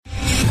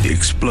the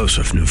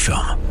explosive new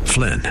film,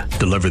 Flynn,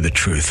 Deliver the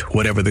Truth,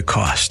 Whatever the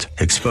Cost,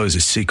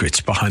 exposes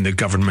secrets behind the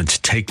government's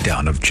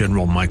takedown of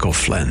General Michael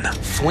Flynn.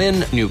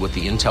 Flynn knew what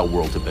the intel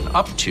world had been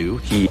up to.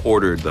 He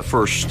ordered the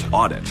first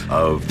audit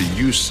of the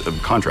use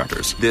of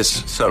contractors.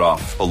 This set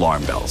off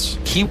alarm bells.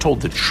 He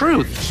told the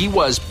truth. He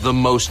was the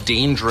most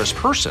dangerous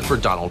person for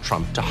Donald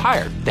Trump to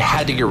hire. They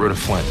had to get rid of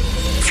Flynn.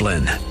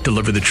 Flynn,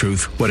 Deliver the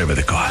Truth, Whatever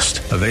the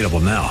Cost. Available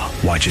now.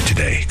 Watch it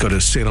today. Go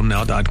to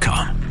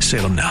salemnow.com.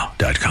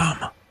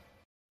 salemnow.com.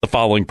 The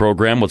following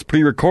program was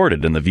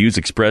pre-recorded, and the views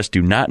expressed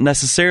do not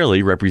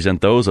necessarily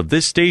represent those of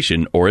this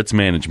station or its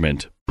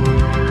management. We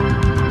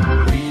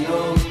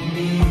don't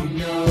need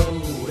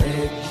no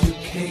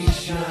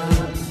education.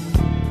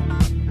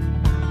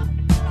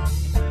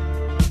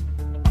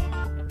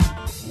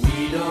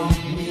 We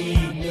don't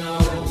need no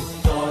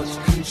thought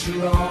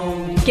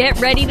control. Get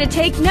ready to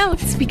take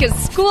notes because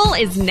school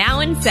is now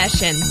in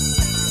session.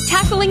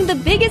 Tackling the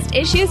biggest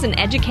issues in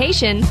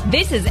education,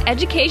 this is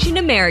Education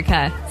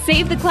America.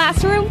 Save the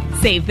classroom,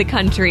 save the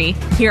country.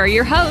 Here are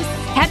your hosts,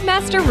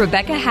 Headmaster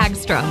Rebecca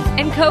Hagstrom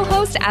and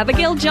co-host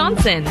Abigail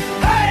Johnson.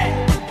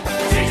 Hey,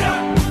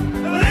 teacher,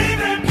 believe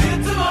in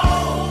kids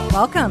alone.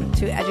 Welcome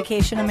to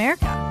Education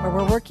America, where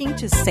we're working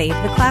to save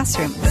the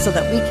classroom so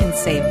that we can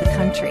save the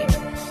country.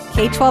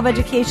 K-12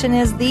 education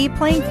is the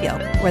playing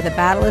field where the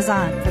battle is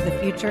on for the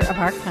future of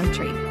our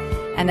country.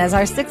 And as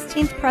our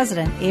 16th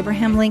president,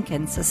 Abraham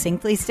Lincoln,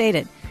 succinctly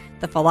stated,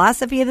 the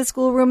philosophy of the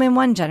schoolroom in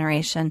one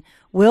generation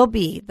will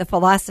be the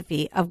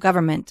philosophy of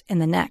government in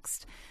the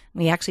next.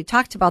 We actually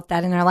talked about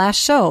that in our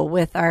last show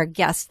with our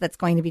guest that's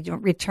going to be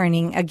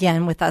returning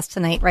again with us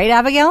tonight. Right,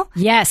 Abigail?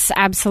 Yes,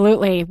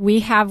 absolutely. We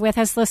have with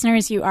us,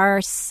 listeners, you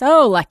are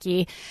so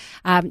lucky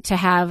to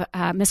have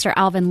Mr.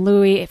 Alvin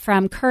Louie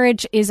from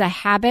Courage is a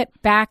Habit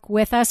back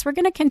with us. We're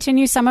going to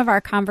continue some of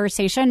our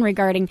conversation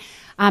regarding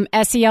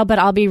SEL, but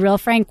I'll be real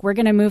frank, we're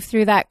going to move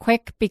through that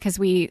quick because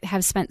we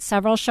have spent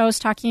several shows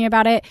talking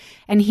about it,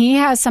 and he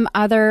has some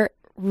other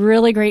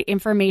really great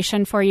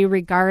information for you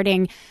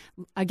regarding,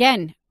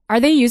 again, are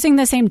they using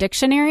the same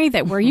dictionary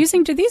that we're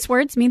using? Do these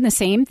words mean the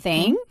same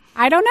thing?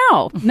 I don't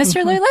know.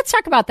 Mr. Louie, let's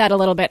talk about that a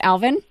little bit,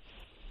 Alvin.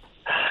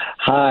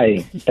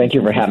 Hi. Thank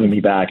you for having me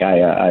back.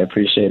 I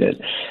appreciate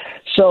it.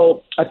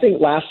 So I think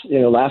last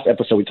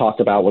episode we talked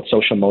about what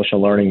social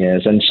emotional learning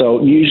is. And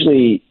so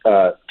usually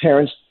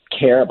parents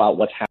care about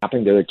what's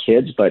happening to their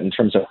kids, but in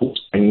terms of who's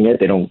bringing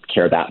it, they don't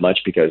care that much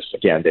because,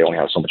 again, they only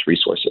have so much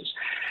resources.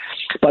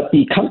 But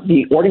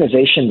the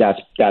organization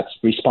that's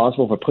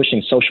responsible for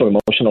pushing social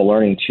emotional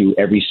learning to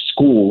every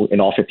school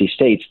in all 50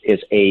 states is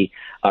a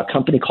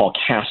company called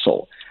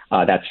CASEL.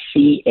 That's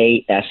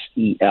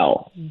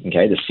CASEL.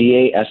 Okay, the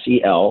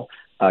CASEL,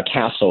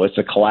 CASEL. It's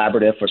a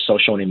collaborative for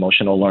social and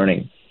emotional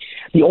learning.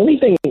 The only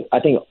thing,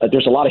 I think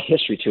there's a lot of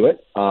history to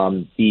it.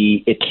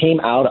 It came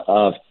out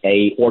of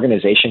a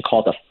organization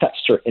called the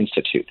Fetzer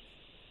Institute.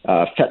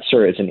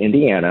 Fetzer is in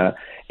Indiana,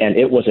 and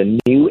it was a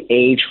New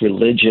Age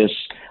religious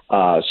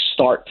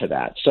start to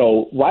that.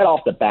 So right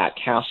off the bat,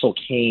 CASEL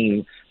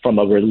came from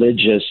a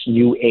religious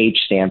New Age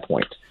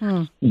standpoint.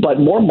 But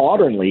more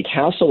modernly,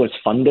 CASEL is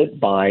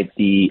funded by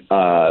the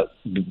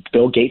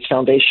Bill Gates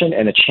Foundation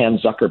and the Chan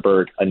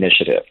Zuckerberg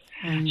Initiative.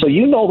 So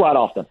you know right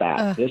off the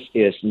bat, this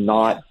is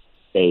not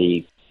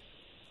a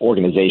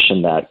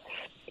organization that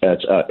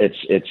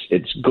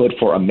it's good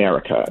for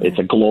America. It's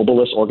a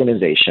globalist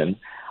organization.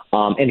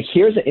 And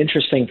here's an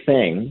interesting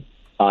thing,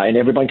 and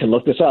everyone can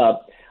look this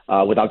up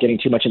without getting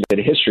too much into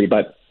the history,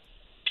 but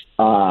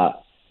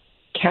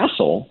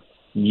CASEL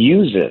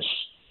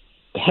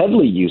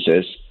heavily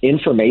uses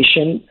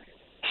information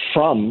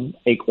from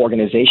an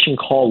organization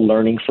called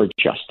Learning for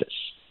Justice.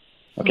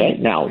 Okay,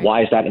 now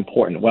why is that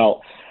important?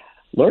 Well,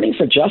 Learning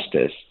for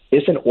Justice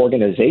is an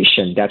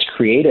organization that's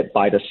created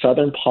by the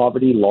Southern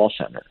Poverty Law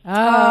Center.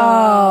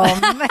 Oh,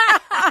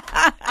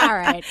 all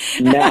right.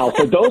 Now,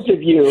 for those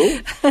of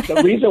you,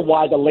 the reason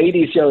why the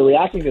ladies here are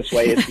reacting this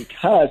way is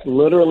because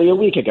literally a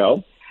week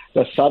ago,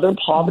 the Southern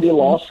Poverty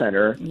Law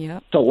Center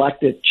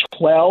selected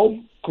 12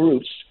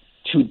 groups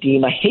to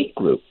deem a hate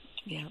group.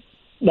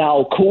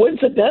 Now,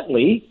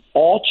 coincidentally,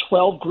 all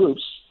 12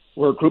 groups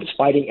were groups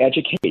fighting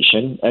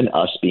education, and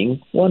us being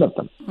one of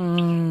them.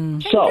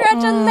 So,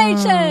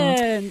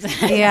 congratulations!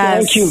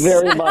 Yes. Thank you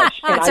very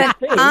much. And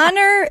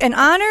It's an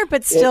honor,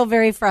 but still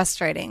very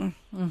frustrating.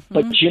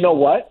 But you know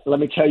what? Let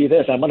me tell you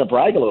this. I'm going to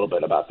brag a little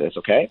bit about this,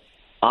 okay?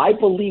 I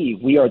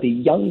believe we are the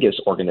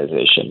youngest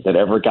organization that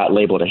ever got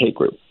labeled a hate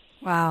group.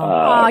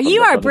 Wow.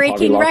 You are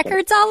breaking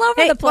records all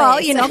over the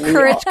place.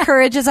 Well,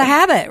 courage is a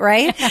habit,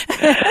 right?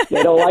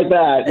 They don't like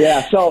that.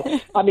 Yeah. So,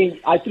 I mean,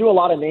 I threw a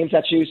lot of names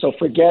at you. So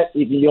forget,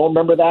 if you don't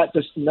remember that,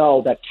 just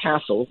know that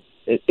CASEL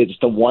is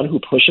the one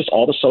who pushes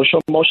all the social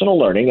emotional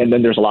learning. And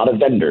then there's a lot of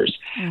vendors,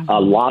 a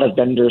lot of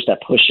vendors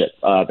that push it,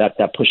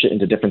 that push it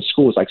into different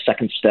schools like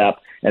Second Step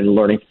and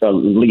Learning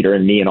Leader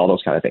and Me and all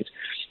those kind of things.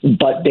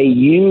 But they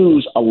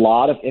use a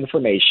lot of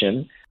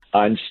information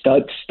and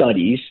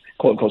studies,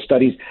 quote-unquote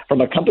studies, from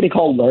a company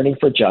called Learning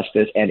for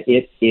Justice, and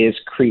it is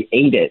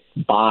created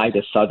by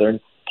the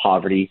Southern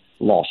Poverty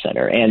Law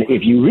Center. And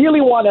if you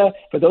really want to,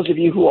 for those of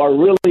you who are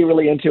really,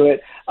 really into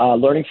it,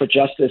 Learning for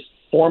Justice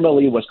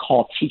formerly was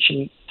called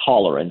Teaching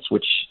Tolerance,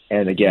 which,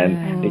 and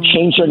again, they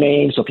changed their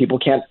name so people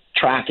can't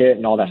track it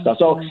and all that stuff.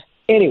 So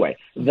anyway,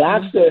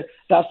 that's the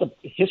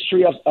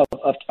history of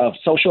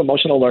social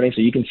emotional learning.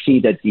 So you can see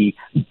that the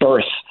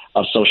birth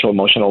of social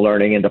emotional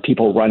learning and the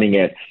people running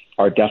it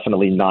are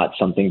definitely not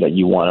something that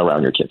you want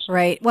around your kids.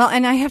 Right. Well,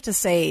 and I have to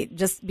say,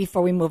 just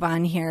before we move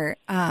on here,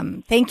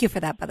 thank you for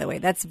that, by the way.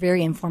 That's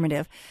very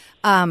informative.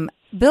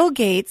 Bill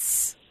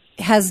Gates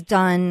has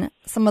done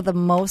some of the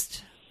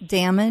most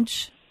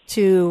damage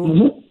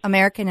to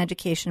American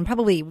education,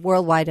 probably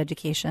worldwide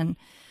education,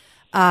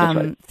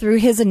 through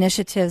his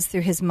initiatives,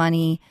 through his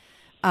money.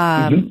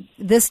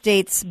 This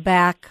dates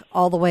back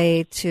all the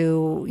way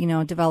to,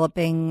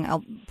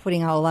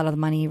 putting out a lot of the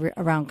money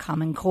around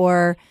Common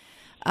Core,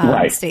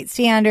 state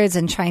standards,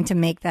 and trying to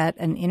make that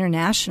an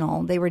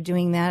international. They were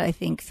doing that, I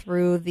think,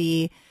 through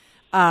the,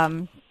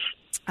 I'm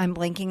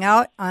blanking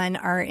out on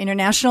our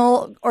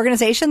international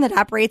organization that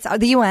operates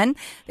the UN.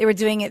 They were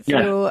doing it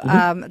through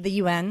the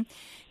UN.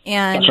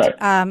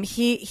 And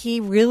he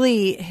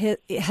really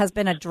has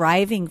been a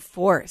driving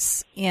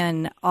force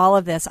in all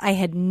of this. I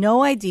had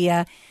no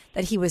idea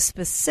that he was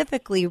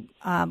specifically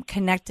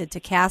connected to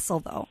Castle,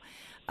 though.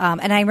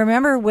 And I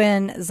remember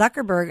when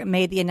Zuckerberg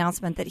made the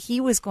announcement that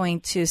he was going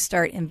to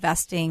start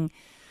investing,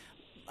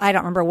 I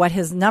don't remember what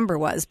his number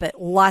was,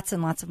 but lots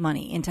and lots of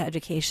money into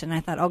education. I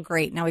thought, oh,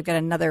 great. Now we've got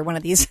another one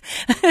of these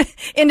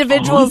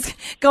individuals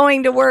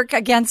going to work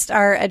against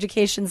our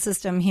education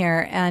system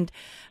here. And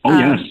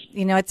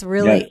it's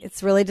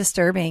really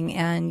disturbing,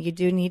 and you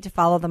do need to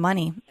follow the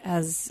money,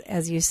 as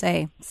you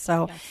say.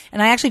 So,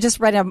 and I actually just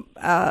read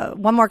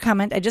one more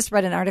comment. I just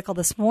read an article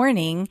this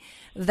morning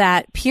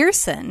that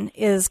Pearson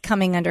is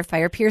coming under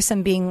fire.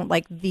 Pearson being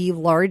like the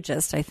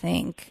largest, I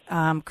think,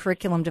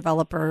 curriculum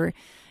developer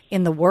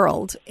in the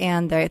world,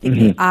 and I think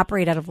they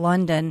operate out of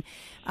London.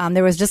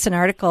 There was just an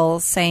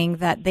article saying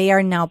that they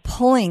are now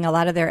pulling a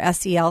lot of their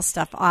SEL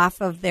stuff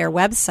off of their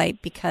website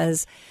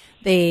because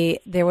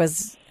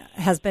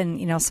has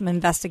been, some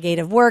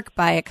investigative work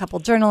by a couple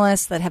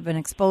journalists that have been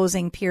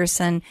exposing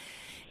Pearson.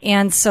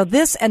 And so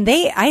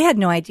I had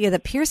no idea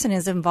that Pearson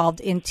is involved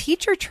in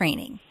teacher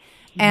training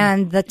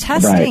and the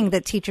testing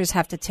that teachers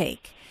have to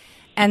take.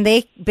 And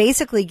they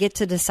basically get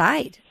to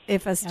decide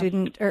if a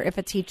student or if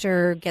a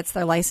teacher gets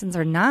their license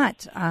or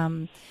not.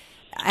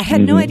 I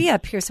had no idea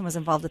Pearson was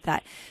involved with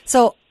that.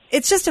 So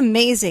it's just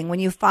amazing when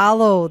you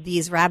follow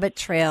these rabbit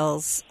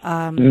trails.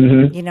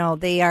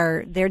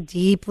 They're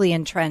deeply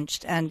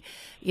entrenched, and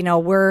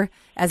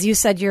as you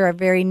said, you're a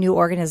very new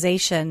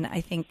organization. I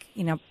think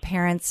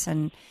parents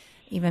and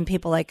even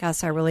people like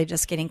us are really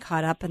just getting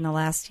caught up in the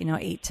last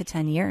 8 to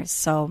 10 years.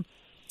 So,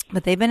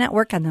 but they've been at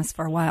work on this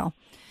for a while.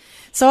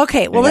 So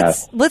okay, well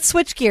let's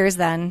switch gears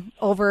then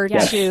over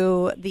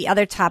to the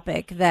other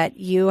topic that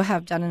you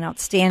have done an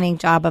outstanding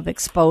job of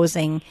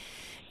exposing.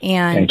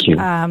 And Thank you.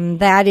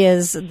 That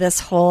is this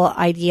whole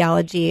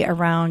ideology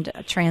around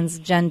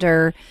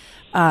transgender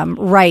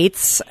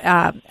rights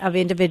of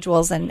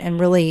individuals and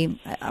really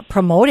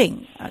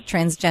promoting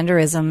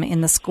transgenderism in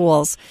the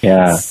schools.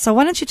 Yeah. So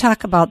why don't you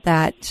talk about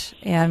that,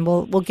 and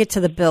we'll get to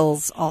the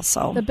bills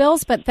also. The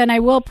bills, but then I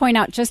will point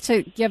out, just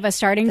to give a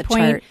starting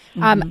point,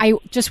 I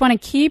just want to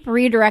keep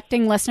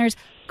redirecting listeners.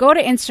 Go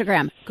to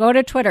Instagram, go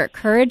to Twitter,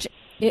 Courage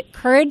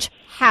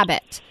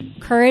Habit.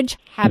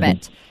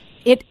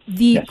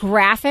 The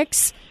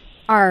graphics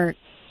are,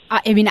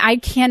 I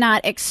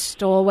cannot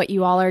extol what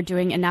you all are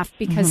doing enough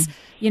because,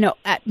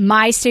 at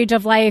my stage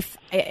of life,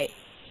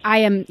 I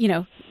am,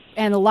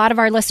 and a lot of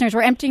our listeners,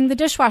 we're emptying the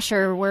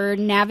dishwasher. We're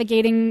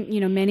navigating,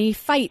 many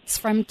fights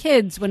from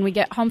kids when we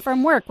get home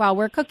from work while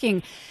we're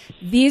cooking.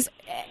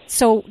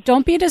 So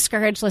don't be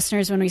discouraged,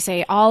 listeners, when we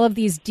say all of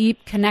these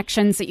deep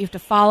connections that you have to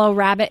follow,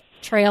 rabbit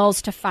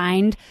trails to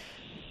find.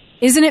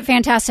 Isn't it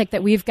fantastic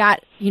that we've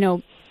got,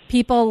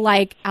 people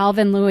like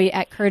Alvin Louie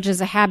at Courage is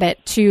a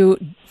Habit to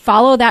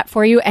follow that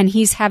for you, and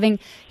he's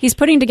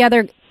putting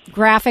together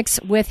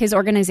graphics with his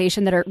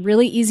organization that are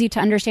really easy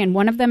to understand.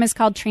 One of them is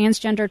called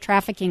Transgender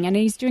Trafficking, and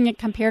he's doing a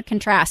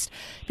compare-contrast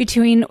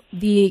between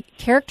the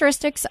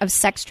characteristics of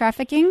sex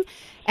trafficking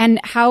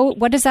and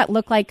what does that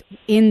look like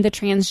in the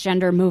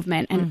transgender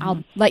movement. And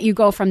I'll let you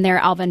go from there,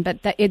 Alvin,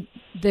 but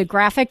the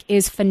graphic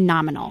is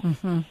phenomenal.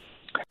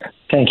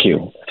 Thank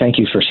you. Thank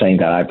you for saying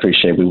that. I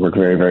appreciate it. We work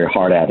very, very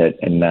hard at it,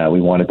 and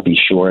we wanted to be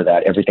sure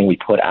that everything we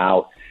put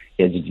out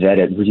is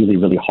vetted really,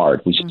 really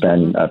hard. We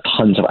spend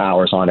tons of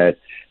hours on it,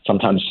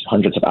 sometimes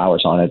hundreds of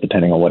hours on it,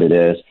 depending on what it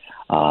is.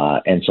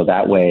 And so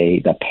that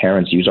way the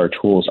parents use our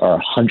tools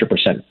are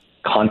 100%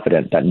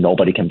 confident that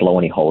nobody can blow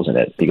any holes in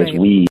it, because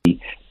we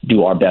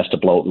do our best to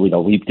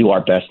we do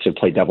our best to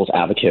play devil's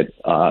advocate,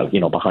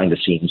 behind the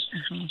scenes.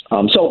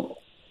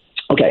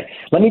 Okay,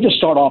 let me just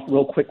start off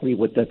real quickly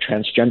with the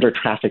transgender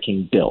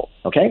trafficking bill,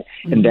 okay?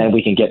 And then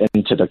we can get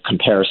into the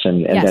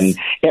comparison. And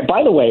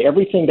by the way,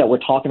 everything that we're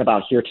talking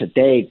about here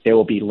today, there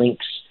will be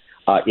links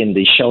in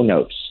the show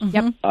notes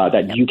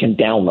that you can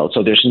download.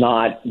 So there's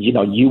not,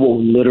 you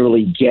will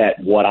literally get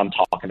what I'm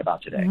talking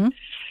about today.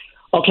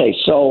 Okay,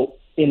 so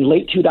in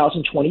late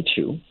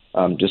 2022,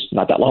 just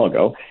not that long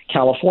ago,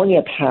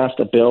 California passed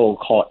a bill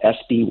called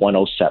SB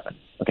 107.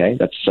 Okay,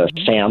 that's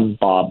Sam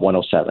Bob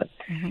 107.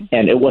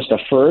 And it was the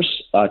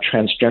first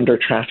transgender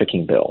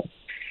trafficking bill.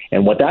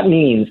 And what that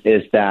means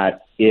is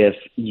that if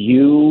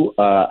you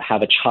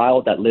have a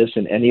child that lives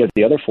in any of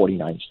the other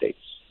 49 states,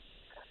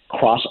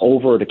 cross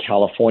over to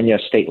California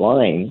state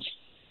lines,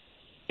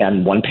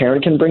 and one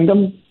parent can bring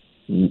them,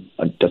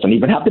 it doesn't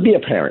even have to be a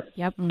parent.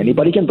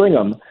 Anybody can bring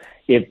them.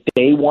 If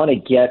they want to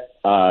get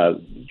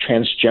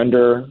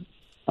transgender,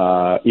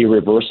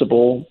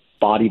 irreversible,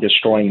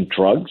 body-destroying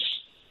drugs,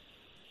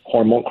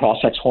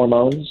 cross-sex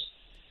hormones,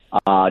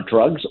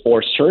 drugs,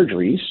 or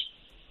surgeries,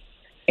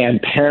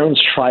 and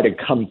parents try to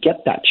come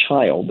get that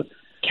child,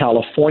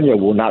 California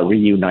will not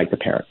reunite the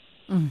parent.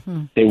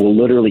 They will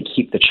literally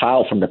keep the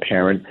child from the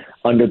parent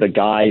under the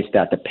guise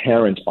that the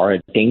parents are a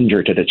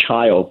danger to the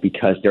child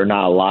because they're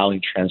not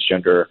allowing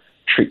transgender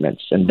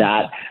treatments. And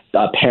that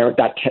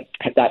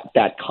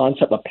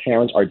concept of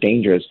parents are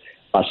dangerous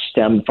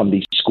stemmed from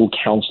these school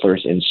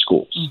counselors in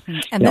schools.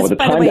 And now, this, with the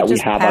by the time way, that we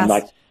just have,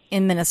 passed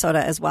in Minnesota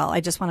as well.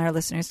 I just want our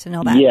listeners to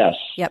know that. Yes.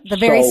 Yep. The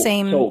very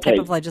same type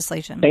of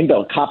legislation. Same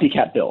bill,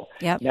 copycat bill.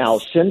 Yep. Now,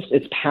 since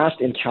it's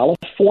passed in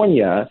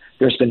California,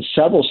 there's been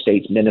several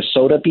states,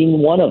 Minnesota being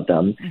one of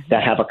them,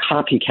 that have a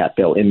copycat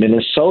bill. In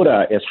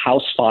Minnesota, it's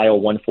House File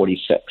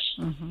 146.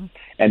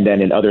 And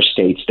then in other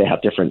states, they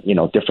have different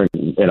names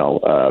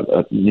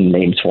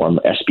for them,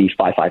 SB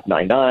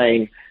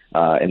 5599,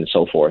 and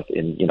so forth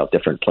in,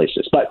 different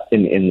places. But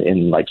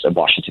in like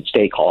Washington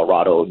State,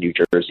 Colorado, New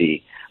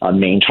Jersey,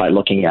 Maine tried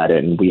looking at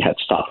it, and we had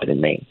stopped it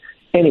in Maine.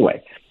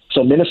 Anyway,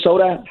 so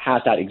Minnesota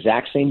has that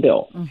exact same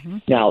bill.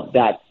 Now,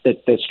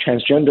 this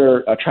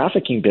transgender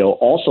trafficking bill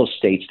also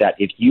states that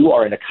if you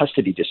are in a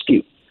custody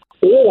dispute,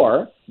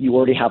 or you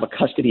already have a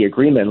custody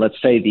agreement,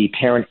 let's say the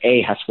parent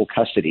A has full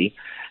custody,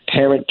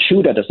 parent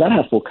 2 that does not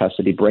have full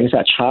custody brings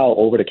that child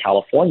over to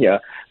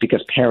California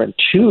because parent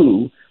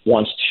 2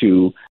 wants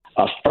to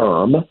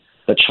affirm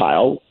the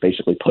child,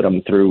 basically put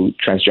them through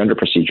transgender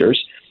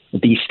procedures,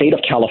 the state of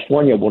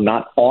California will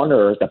not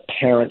honor the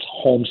parent's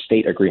home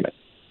state agreement.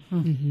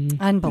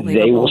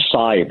 Unbelievable. They will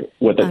side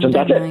with it. So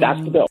that's it.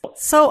 That's the bill.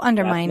 So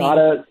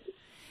undermining.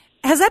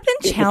 Has that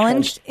been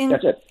challenged?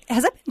 That's it.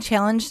 Has that been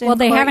challenged? Well,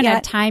 they court haven't yet?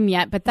 had time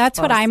yet, but that's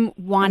what I'm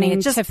wanting.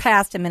 It just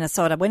passed in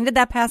Minnesota. When did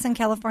that pass in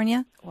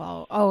California?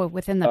 Well,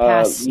 within the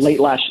past late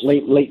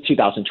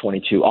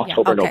 2022,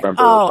 October, November.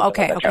 Oh,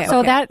 okay.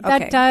 So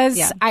that does.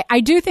 Yeah.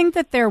 I do think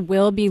that there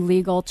will be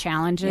legal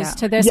challenges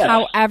to this. Yes.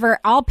 However,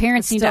 all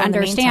parents need to still in the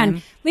understand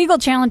meantime. legal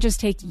challenges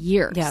take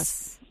years.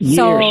 Yes.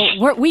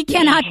 So we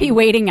cannot be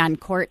waiting on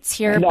courts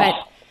here, No. but.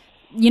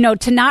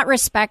 To not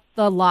respect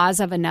the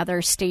laws of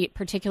another state,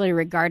 particularly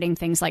regarding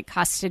things like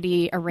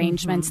custody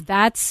arrangements,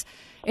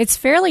 it's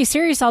fairly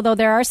serious, although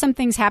there are some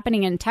things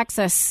happening in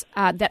Texas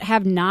that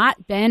have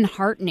not been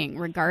heartening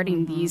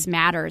regarding these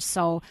matters.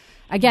 So,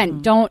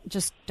 again, don't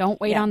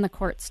wait on the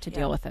courts to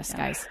deal with this,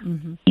 guys.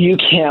 You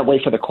can't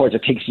wait for the courts.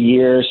 It takes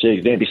years.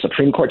 There's going to be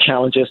Supreme Court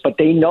challenges, but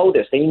they know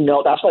this. They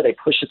know that's why they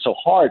push it so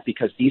hard,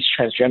 because these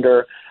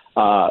transgender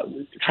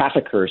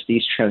traffickers,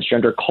 these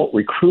transgender cult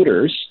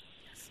recruiters,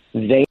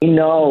 they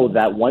know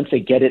that once they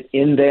get it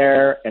in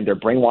there and they're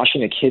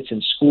brainwashing the kids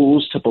in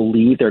schools to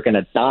believe they're going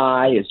to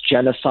die, it's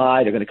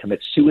genocide, they're going to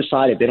commit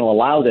suicide if they don't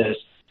allow this,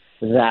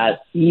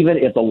 that even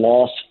if the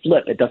laws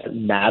flip, it doesn't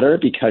matter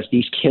because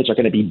these kids are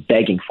going to be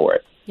begging for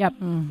it. Yep.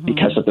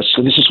 Because of this.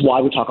 So this is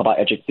why we talk about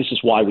this is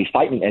why we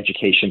fight in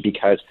education,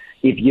 because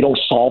if you don't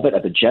solve it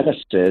at the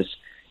genesis,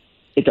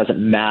 it doesn't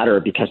matter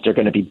because they're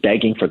going to be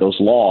begging for those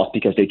laws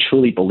because they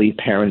truly believe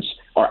parents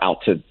are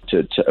out to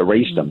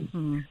erase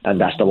them. And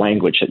that's the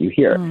language that you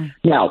hear.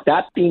 Now,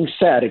 that being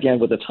said, again,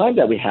 with the time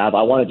that we have,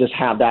 I want to just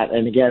have that.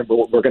 And again,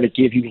 we're going to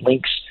give you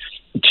links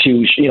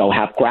to,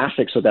 have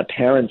graphics so that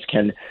parents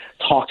can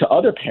talk to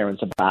other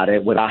parents about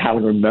it without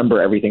having to remember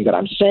everything that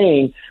I'm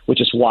saying, which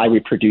is why we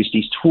produce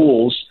these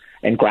tools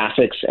and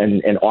graphics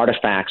and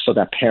artifacts so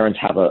that parents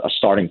have a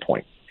starting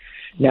point.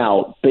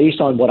 Now, based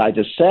on what I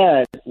just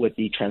said with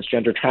the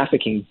transgender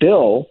trafficking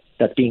bill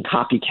that's being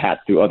copycat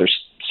through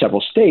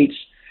several states,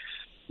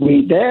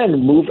 we then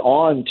moved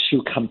on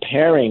to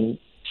comparing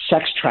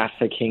sex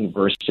trafficking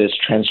versus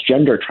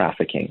transgender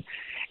trafficking.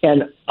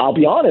 And I'll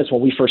be honest,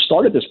 when we first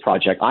started this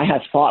project, I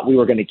had thought we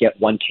were going to get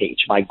one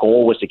page. My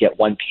goal was to get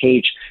one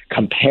page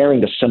comparing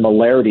the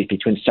similarities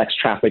between sex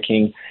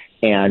trafficking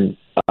and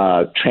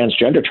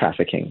transgender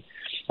trafficking.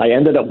 I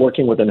ended up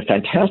working with a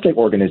fantastic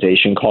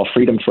organization called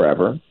Freedom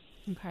Forever.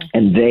 Okay.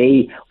 And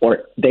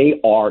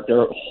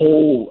their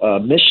whole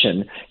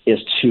mission is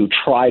to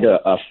try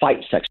to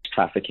fight sex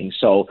trafficking.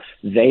 So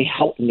they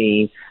helped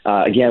me,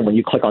 again, when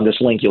you click on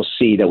this link, you'll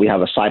see that we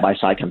have a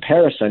side-by-side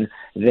comparison.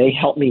 They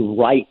helped me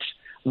write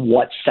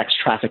what sex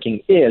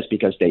trafficking is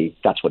because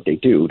that's what they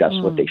do. That's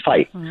what they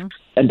fight.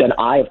 And then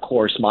I, of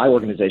course, my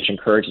organization,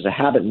 Courage is a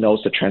Habit,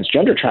 knows the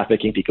transgender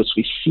trafficking because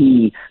we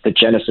see the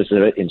genesis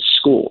of it in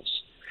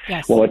schools.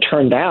 Yes. Well, it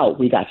turned out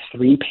we got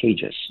 3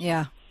 pages.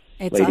 Yeah.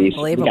 It's Ladies,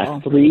 unbelievable. we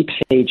got 3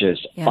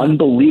 pages. Yeah.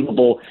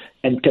 Unbelievable.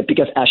 And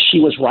because as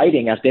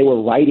they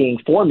were writing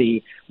for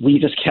me, we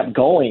just kept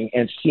going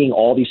and seeing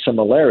all these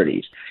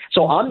similarities.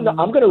 So I'm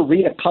going to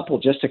read a couple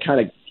just to kind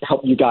of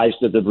help you guys,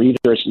 the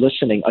readers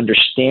listening,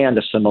 understand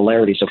the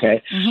similarities,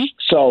 okay?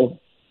 So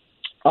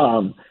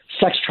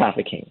sex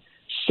trafficking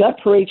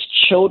separates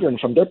children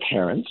from their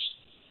parents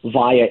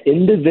via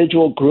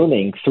individual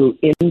grooming through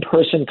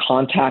in-person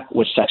contact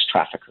with sex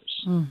traffickers.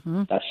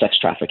 That's sex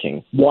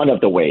trafficking, one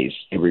of the ways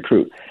they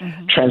recruit.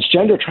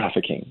 Transgender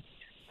trafficking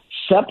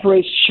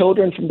separates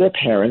children from their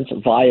parents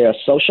via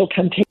social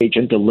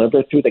contagion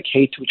delivered through the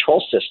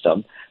K-12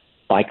 system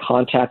by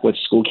contact with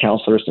school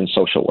counselors and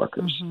social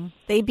workers.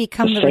 They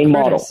become the same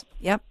recruiters. model.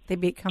 Yep, they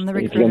become the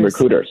They recruiters. become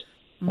recruiters.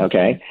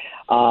 Okay.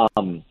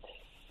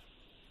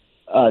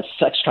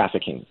 Sex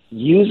trafficking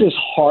uses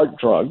hard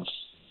drugs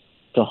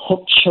to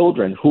hook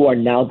children who are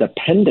now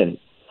dependent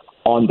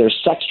on their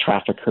sex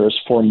traffickers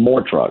for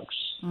more drugs.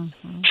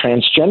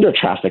 Transgender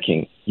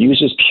trafficking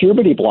uses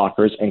puberty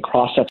blockers and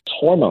cross-sex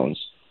hormones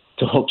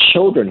to hook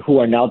children who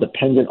are now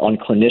dependent on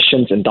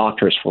clinicians and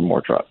doctors for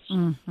more drugs.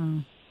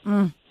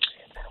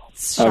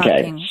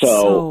 Shocking.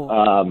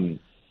 Okay,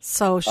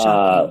 so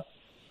shocking.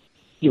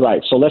 you're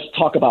right. So let's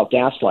talk about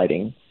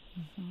gaslighting.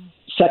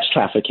 Sex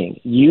trafficking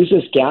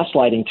uses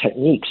gaslighting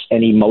techniques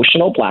and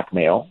emotional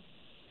blackmail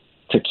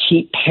to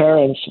keep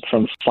parents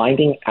from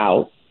finding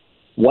out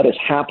what is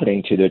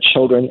happening to their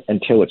children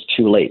until it's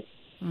too late.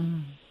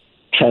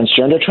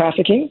 Transgender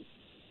trafficking,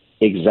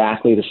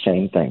 exactly the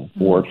same thing,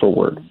 word for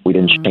word. We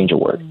didn't change a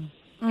word.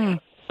 I'm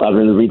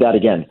going to read that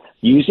again.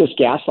 Uses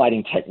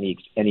gaslighting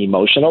techniques and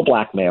emotional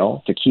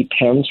blackmail to keep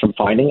parents from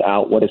finding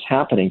out what is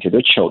happening to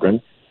their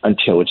children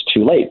until it's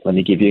too late. Let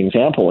me give you an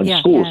example. In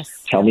schools,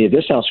 tell me if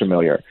this sounds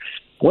familiar.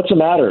 What's the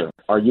matter?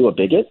 Are you a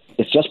bigot?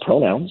 It's just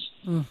pronouns.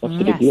 What's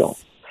the big deal?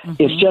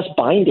 It's just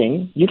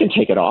binding. You can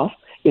take it off.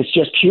 It's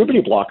just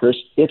puberty blockers.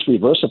 It's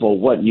reversible.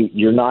 What,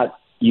 you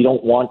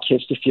don't want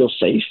kids to feel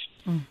safe?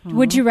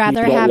 Would you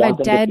rather have a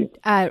dead,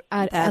 a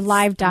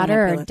live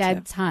daughter or a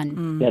dead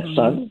son? Dead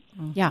son?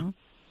 Yeah.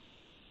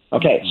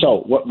 Okay,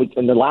 so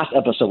in the last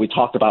episode, we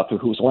talked about through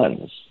whose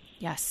lens.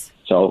 Yes.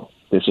 So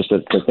this is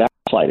the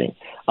gaslighting.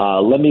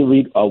 Let me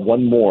read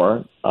one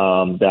more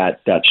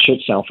that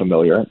should sound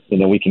familiar,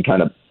 and then we can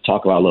kind of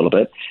talk about it a little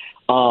bit.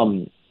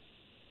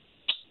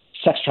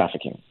 Sex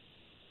trafficking.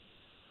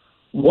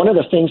 One of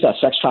the things that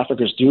sex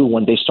traffickers do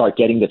when they start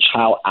getting the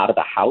child out of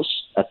the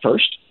house at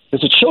first,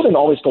 because the children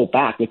always go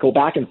back. They go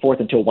back and forth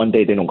until one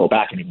day they don't go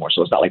back anymore.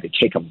 So it's not like they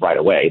take them right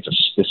away.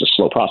 It's a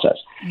slow process.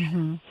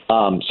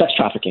 Sex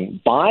trafficking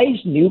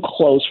buys new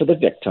clothes for the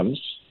victims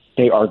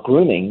they are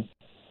grooming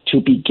to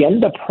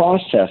begin the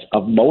process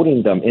of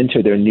molding them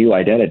into their new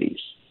identities.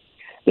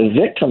 The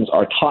victims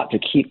are taught to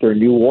keep their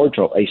new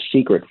wardrobe a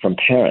secret from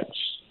parents.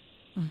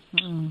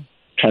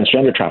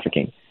 Transgender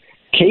trafficking.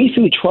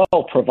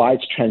 K-12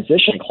 provides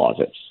transition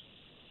closets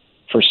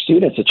for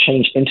students to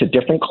change into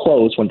different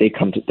clothes when they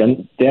come to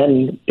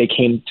then they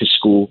came to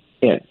school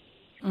in.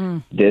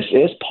 This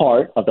is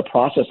part of the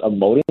process of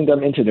molding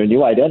them into their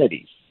new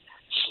identities.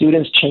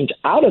 Students change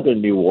out of their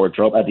new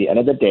wardrobe at the end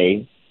of the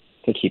day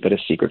to keep it a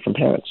secret from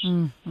parents.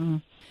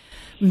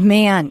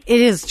 Man,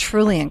 it is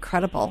truly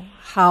incredible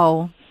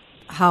how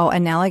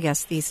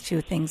analogous these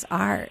two things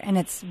are, and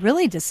it's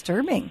really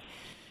disturbing.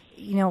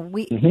 You know,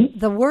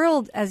 the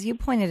world, as you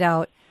pointed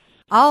out,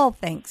 all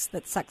thinks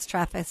that sex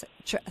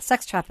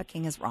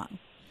trafficking is wrong.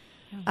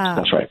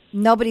 That's right.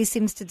 Nobody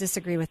seems to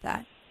disagree with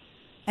that.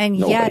 And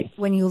Nobody. Yet,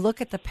 when you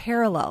look at the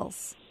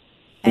parallels,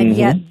 and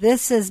yet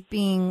this is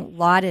being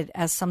lauded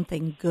as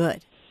something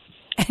good.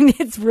 And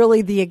it's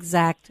really the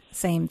exact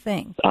same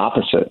thing.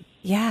 Opposite.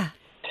 Yeah.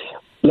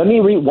 Let me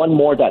read one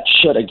more that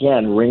should,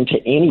 again, ring to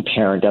any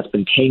parent that's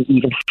been paying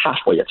even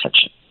halfway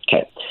attention.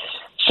 Okay.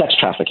 Sex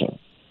trafficking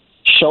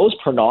shows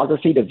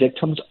pornography to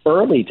victims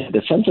early to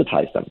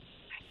desensitize them.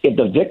 If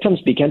the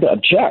victims begin to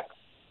object,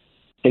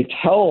 they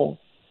tell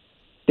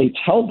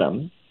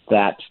them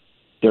that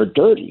they're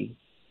dirty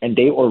and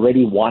they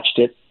already watched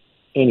it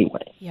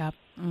anyway. Yep.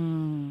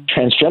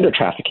 Transgender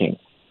trafficking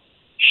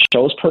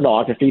shows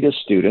pornography to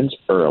students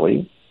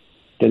early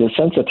to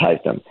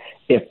desensitize them.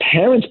 If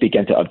parents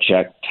begin to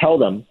object, tell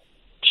them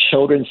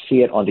children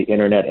see it on the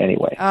internet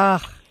anyway. How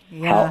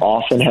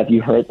often have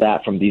you heard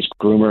that from these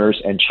groomers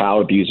and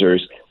child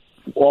abusers?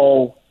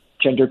 Well,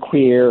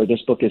 genderqueer, or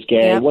this book is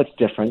gay. Yep. What's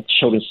different?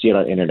 Children see it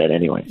on the internet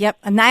anyway. Yep,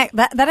 and that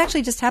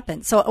actually just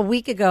happened. So a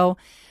week ago,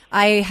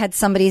 I had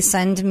somebody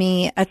send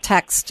me a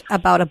text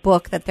about a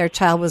book that their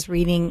child was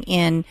reading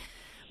in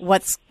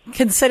what's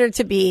considered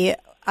to be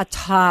a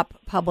top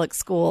public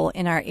school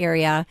in our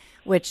area,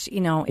 which,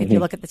 if you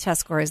look at the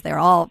test scores, they're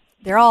all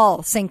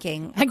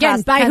sinking.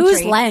 Again, by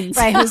whose lens?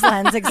 By whose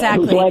lens,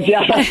 exactly.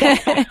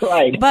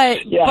 Right.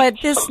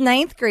 But this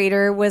ninth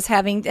grader was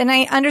having, and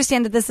I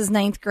understand that this is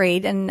ninth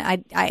grade, and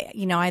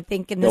I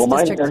think in this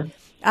district,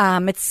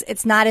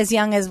 it's not as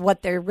young as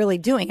what they're really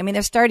doing. I mean,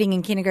 they're starting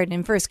in kindergarten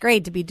and first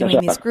grade to be doing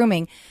these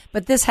grooming,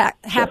 but this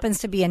happens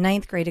to be a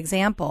ninth grade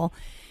example.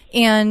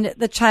 And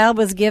the child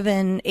was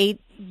given 8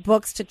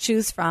 books to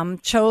choose from,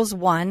 chose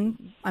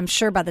one, I'm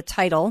sure by the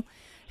title,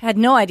 had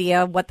no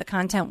idea what the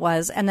content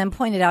was, and then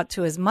pointed out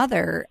to his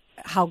mother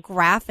how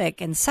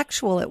graphic and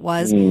sexual it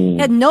was. It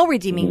had no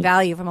redeeming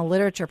value from a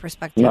literature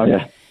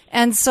perspective.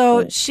 And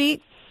so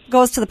she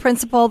goes to the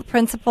principal. The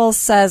principal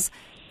says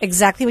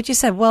exactly what you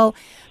said. Well,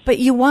 but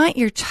you want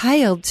your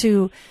child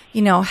to,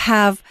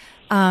 have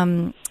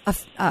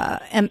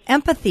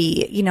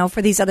empathy,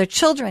 for these other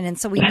children. And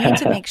so we need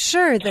to make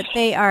sure that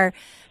they are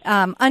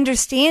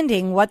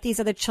understanding what these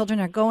other children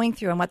are going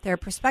through and what their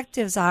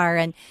perspectives are.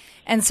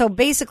 And so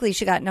basically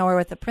she got nowhere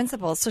with the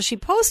principal. So she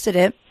posted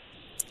it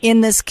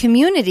in this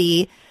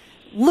community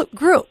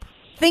group,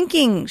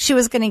 thinking she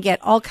was going to get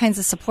all kinds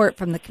of support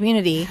from the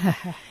community.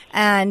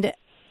 And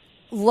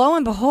lo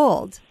and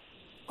behold,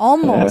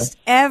 almost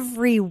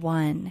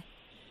everyone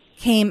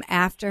came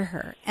after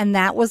her. And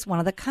that was one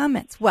of the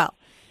comments. Well,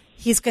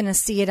 he's going to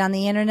see it on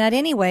the internet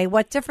anyway.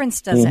 What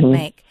difference does it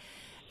make?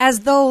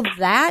 As though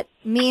that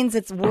means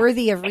it's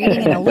worthy of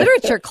reading in a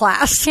literature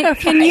class.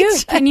 Can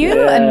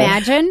you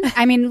imagine?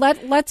 I mean,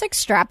 let's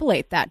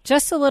extrapolate that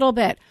just a little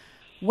bit.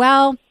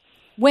 Well,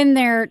 when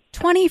they're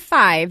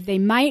 25, they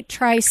might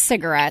try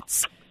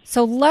cigarettes.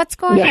 So let's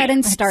go ahead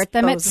and start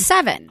them at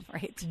 7.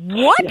 Right.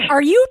 What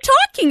are you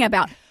talking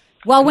about?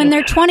 Well, when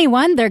they're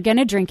 21, they're going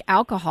to drink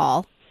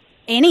alcohol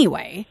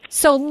anyway.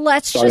 So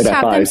let's just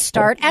have them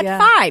start at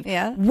 5.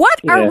 Yeah. What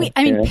are we?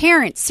 I mean,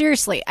 parents,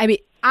 seriously. I mean,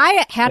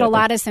 I had a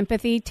lot of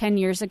sympathy 10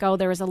 years ago.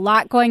 There was a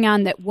lot going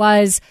on that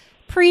was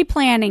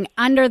pre-planning,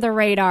 under the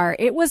radar.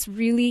 It was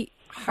really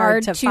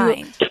hard to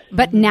find.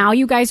 But now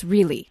you guys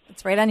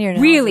it's right on your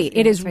nose. Really,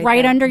 it is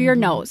right under your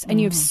nose.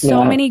 And you have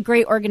so many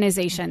great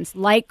organizations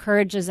like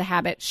Courage is a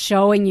Habit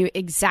showing you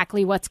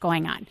exactly what's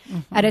going on.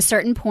 At a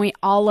certain point,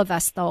 all of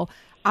us, though,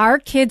 our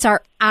kids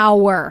are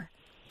our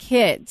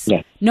kids.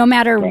 No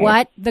matter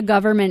what the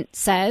government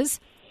says,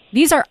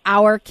 these are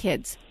our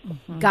kids.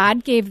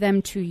 God gave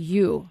them to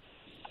you.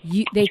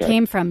 They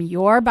came from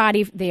your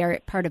body. They are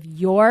part of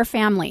your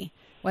family,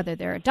 whether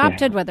they're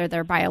adopted, whether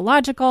they're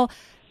biological.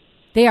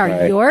 They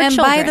are your and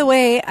children. And by the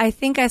way, I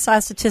think I saw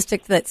a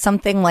statistic that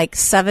something like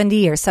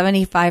 70 or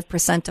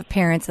 75% of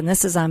parents, and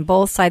this is on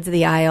both sides of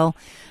the aisle,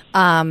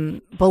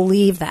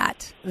 believe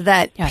that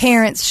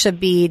parents should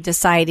be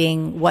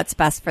deciding what's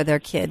best for their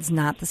kids,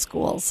 not the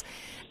schools.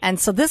 And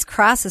so this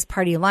crosses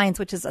party lines,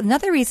 which is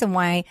another reason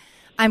why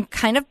I'm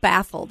kind of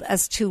baffled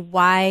as to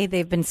why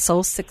they've been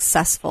so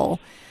successful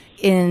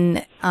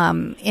in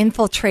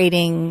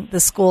infiltrating the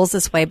schools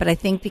this way. But I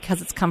think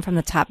because it's come from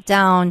the top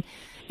down,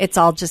 it's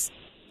all just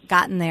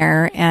gotten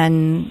there,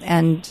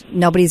 and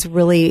nobody's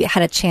really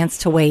had a chance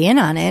to weigh in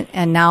on it.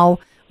 And now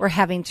we're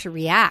having to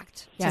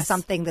react to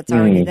something that's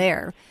already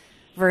there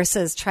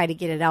versus try to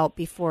get it out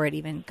before it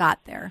even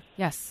got there.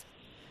 Yes.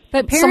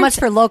 But parents, so much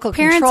for local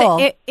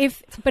control.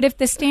 If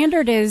the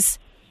standard is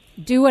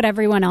do what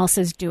everyone else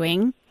is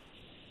doing,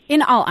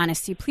 in all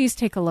honesty, please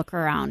take a look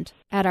around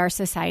at our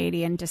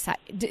society and decide,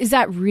 is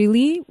that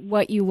really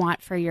what you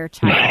want for your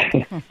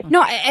child?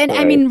 No, and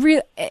I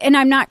mean, and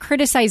I'm not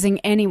criticizing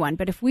anyone,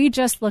 but if we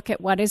just look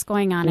at what is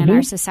going on in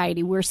our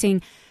society, we're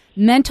seeing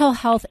mental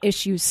health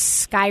issues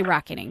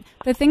skyrocketing.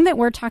 The thing that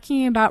we're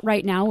talking about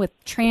right now with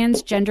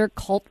transgender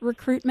cult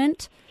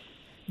recruitment,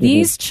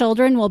 these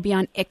children will be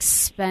on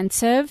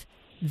expensive,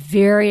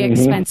 very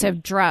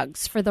expensive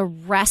drugs for the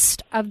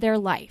rest of their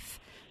life.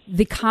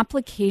 The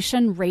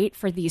complication rate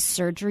for these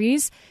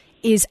surgeries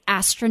is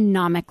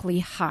astronomically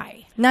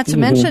high. Not to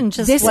mention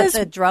just what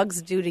the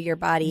drugs do to your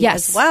body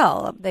as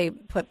well. They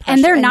put pressure.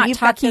 And they're not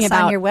talking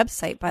about on your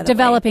website, by the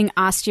developing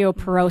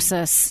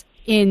osteoporosis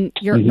in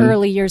your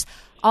early years.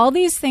 All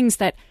these things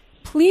that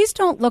please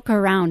don't look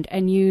around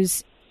and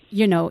use,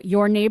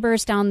 your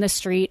neighbors down the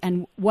street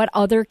and what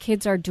other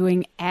kids are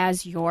doing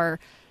as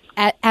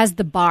as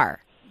the bar.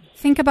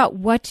 Think about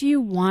what do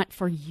you want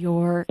for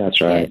your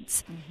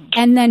kids,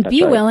 and then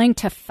be willing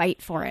to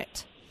fight for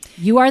it.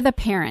 You are the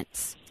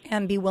parents.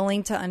 And be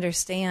willing to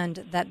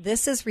understand that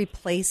this is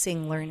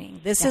replacing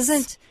learning. This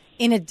isn't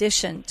in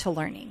addition to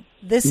learning.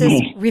 This is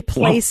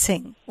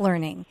replacing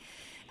learning.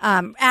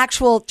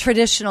 Actual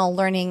traditional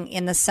learning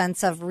in the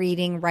sense of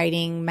reading,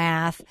 writing,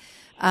 math.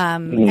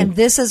 And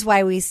this is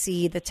why we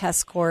see the test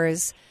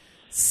scores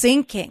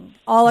sinking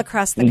all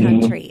across the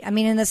country. I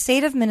mean, in the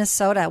state of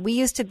Minnesota, we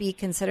used to be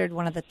considered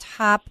one of the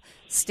top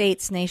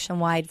states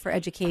nationwide for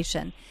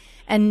education.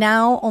 And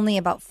now only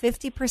about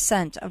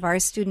 50% of our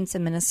students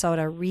in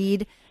Minnesota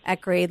read at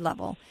grade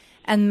level.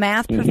 And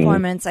math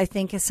performance, I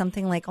think, is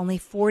something like only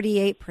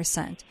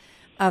 48%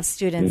 of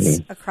students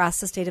across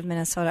the state of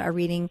Minnesota are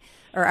reading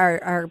or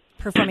are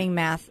performing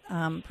math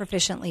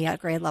proficiently at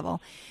grade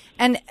level.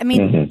 And I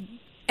mean,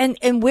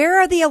 and where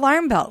are the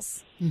alarm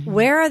bells?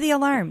 Where are the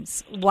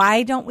alarms?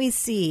 Why don't we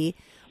see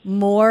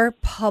more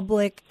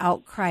public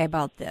outcry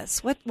about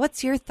this?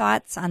 What's your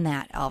thoughts on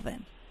that,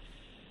 Alvin?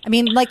 I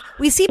mean, like,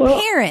 we see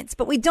parents,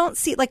 but we don't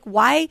see, like,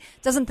 why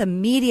doesn't the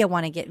media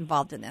want to get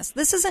involved in this?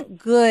 This isn't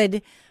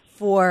good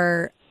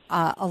for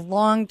a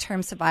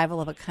long-term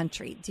survival of a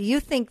country. Do you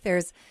think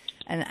there's,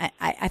 and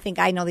I think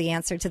I know the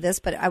answer to this,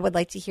 but I would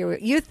like to hear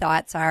what your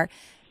thoughts are.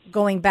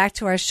 Going back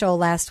to our show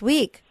last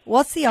week,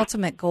 what's the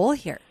ultimate goal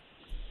here?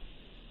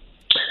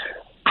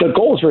 The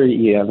goal is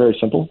very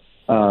simple.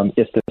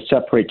 It's to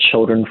separate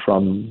children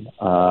from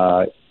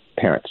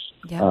parents.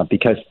 Yeah.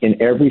 Because in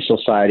every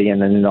society,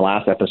 and then in the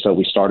last episode,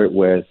 we started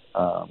with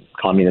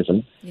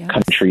communism,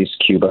 countries,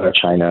 Cuba,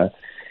 China,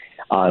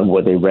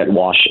 where they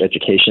red-wash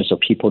education so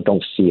people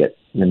don't see it.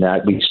 And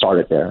that we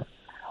started there.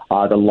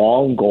 The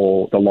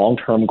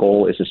long-term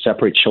goal is to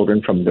separate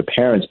children from their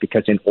parents,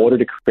 because in order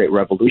to create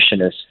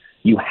revolutionists,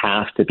 you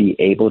have to be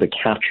able to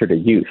capture the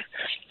youth.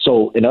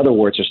 So, in other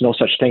words, there's no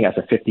such thing as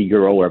a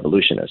 50-year-old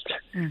revolutionist.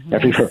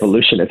 Every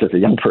revolutionist is a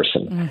young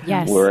person.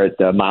 We're at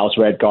the Mao's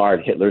Red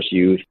Guard, Hitler's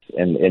youth,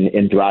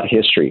 and throughout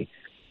history.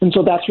 And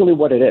so that's really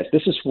what it is.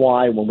 This is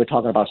why when we're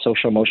talking about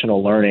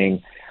social-emotional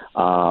learning,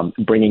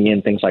 bringing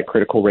in things like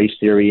critical race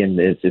theory, and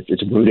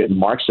it's rooted in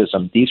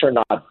Marxism, these are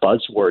not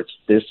buzzwords.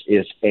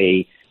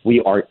 We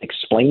are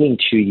explaining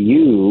to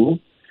you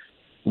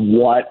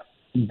what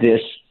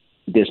this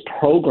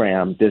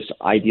program, this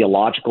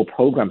ideological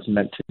program is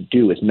meant to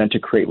do, is meant to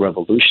create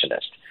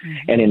revolutionists.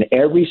 And in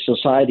every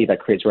society that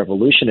creates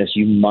revolutionists,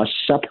 you must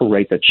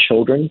separate the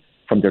children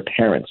from their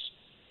parents,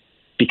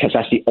 because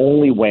that's the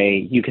only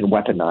way you can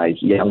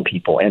weaponize young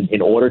people. And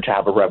in order to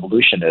have a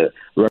revolution,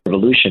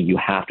 you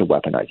have to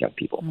weaponize young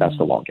people. That's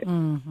the long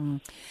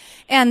game.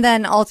 And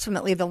then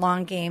ultimately the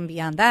long game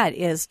beyond that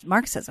is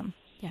Marxism.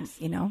 Yes.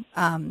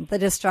 The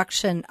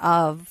destruction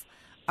of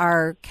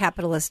our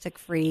capitalistic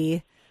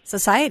free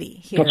society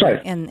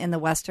here in the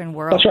Western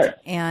world. That's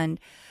right.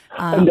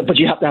 But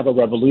you have to have a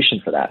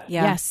revolution for that.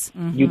 Yes.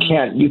 You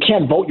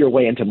can't vote your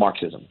way into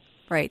Marxism.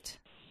 Right.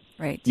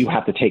 You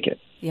have to take it.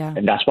 Yeah.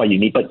 And that's why you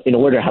need. But in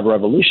order to have a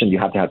revolution, you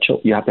have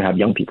to have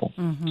young people.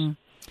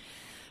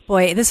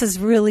 Boy, this is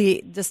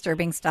really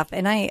disturbing stuff.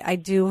 And I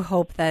do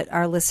hope that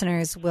our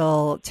listeners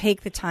will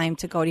take the time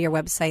to go to your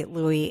website,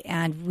 Louis,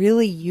 and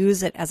really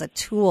use it as a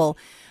tool.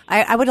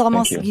 I would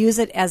almost use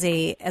it as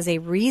a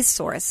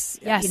resource.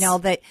 Yes.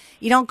 That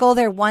you don't go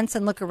there once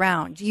and look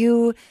around.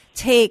 You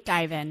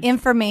dive in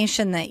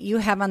information that you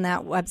have on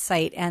that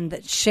website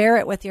and share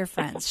it with your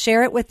friends.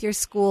 Share it with your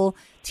school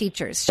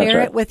teachers.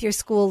 Share it with your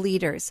school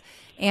leaders.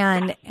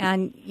 And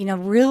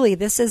really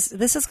this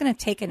is going to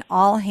take an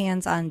all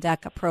hands on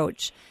deck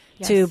approach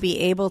to be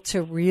able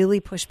to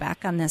really push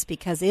back on this,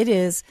 because it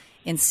is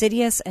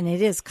insidious and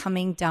it is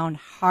coming down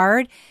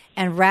hard.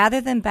 And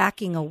rather than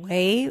backing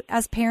away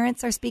as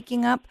parents are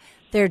speaking up,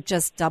 they're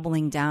just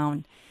doubling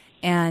down.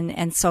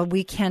 And so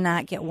we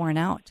cannot get worn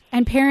out.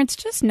 And parents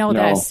just know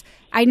this.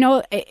 I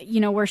know,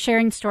 we're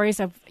sharing stories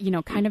of,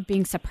 kind of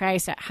being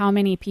surprised at how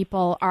many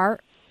people are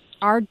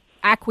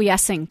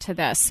acquiescing to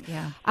this.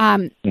 Yeah.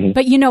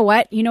 But you know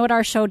what? You know what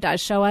our show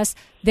does show us?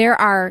 There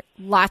are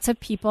lots of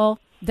people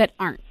that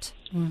aren't.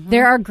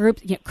 There are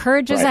groups.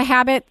 Courage is a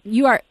habit.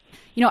 You are,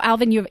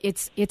 Alvin.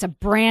 It's a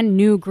brand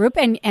new group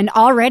and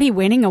already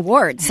winning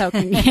awards. So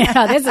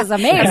this is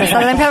amazing.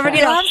 Southern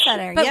Poverty Love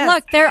Center. But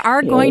look, there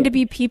are going to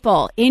be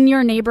people in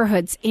your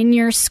neighborhoods, in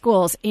your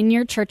schools, in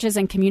your churches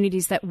and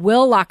communities that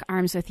will lock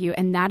arms with you,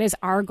 and that is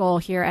our goal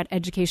here at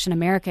Education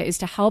America: is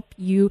to help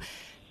you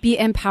be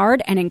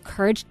empowered and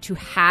encouraged to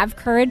have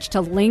courage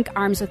to link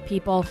arms with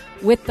people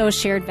with those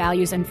shared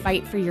values and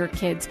fight for your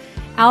kids.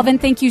 Alvin,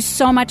 thank you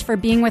so much for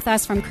being with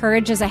us from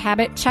Courage is a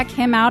Habit. Check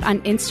him out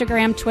on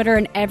Instagram, Twitter,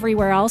 and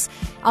everywhere else.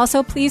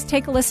 Also, please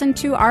take a listen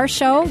to our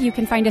show. You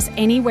can find us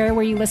anywhere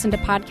where you listen to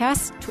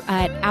podcasts,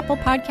 at Apple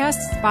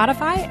Podcasts,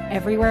 Spotify,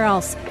 everywhere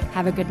else.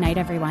 Have a good night,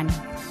 everyone.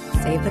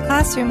 Save the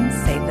classroom,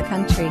 save the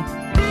country.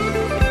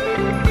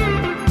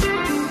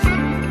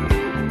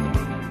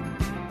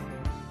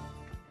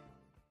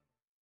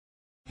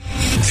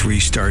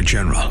 Three-star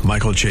General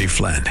Michael J.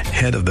 Flynn,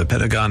 head of the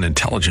Pentagon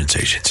Intelligence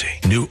Agency,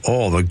 knew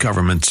all the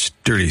government's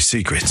dirty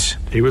secrets.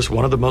 He was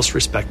one of the most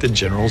respected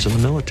generals in the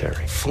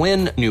military.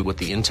 Flynn knew what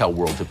the intel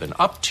world had been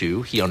up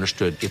to. He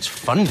understood its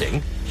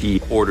funding.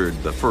 He ordered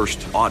the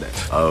first audit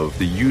of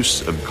the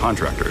use of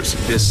contractors.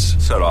 This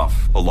set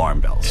off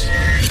alarm bells.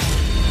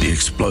 The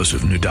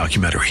explosive new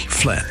documentary,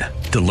 Flynn,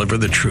 Deliver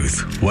the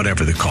Truth,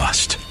 Whatever the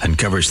Cost,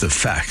 uncovers the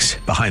facts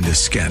behind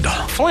this scandal.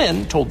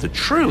 Flynn told the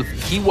truth.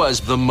 He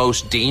was the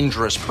most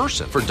dangerous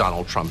person for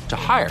Donald Trump to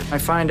hire. I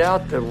find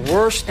out the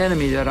worst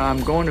enemy that I'm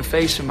going to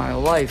face in my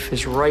life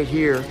is right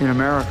here in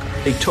America.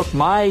 They took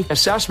my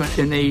assessment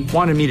and they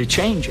wanted me to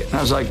change it. And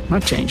I was like, I'm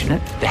not changing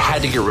it. They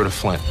had to get rid of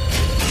Flynn.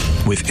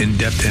 With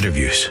in-depth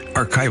interviews,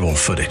 archival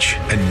footage,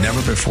 and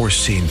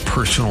never-before-seen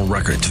personal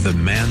records of the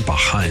man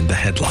behind the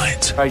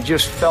headlines. I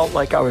just felt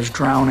like I was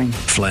drowning.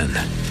 Flynn,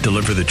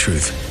 deliver the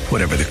truth,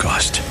 whatever the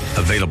cost.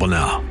 Available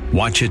now.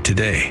 Watch it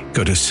today.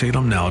 Go to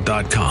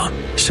salemnow.com.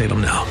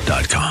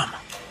 salemnow.com.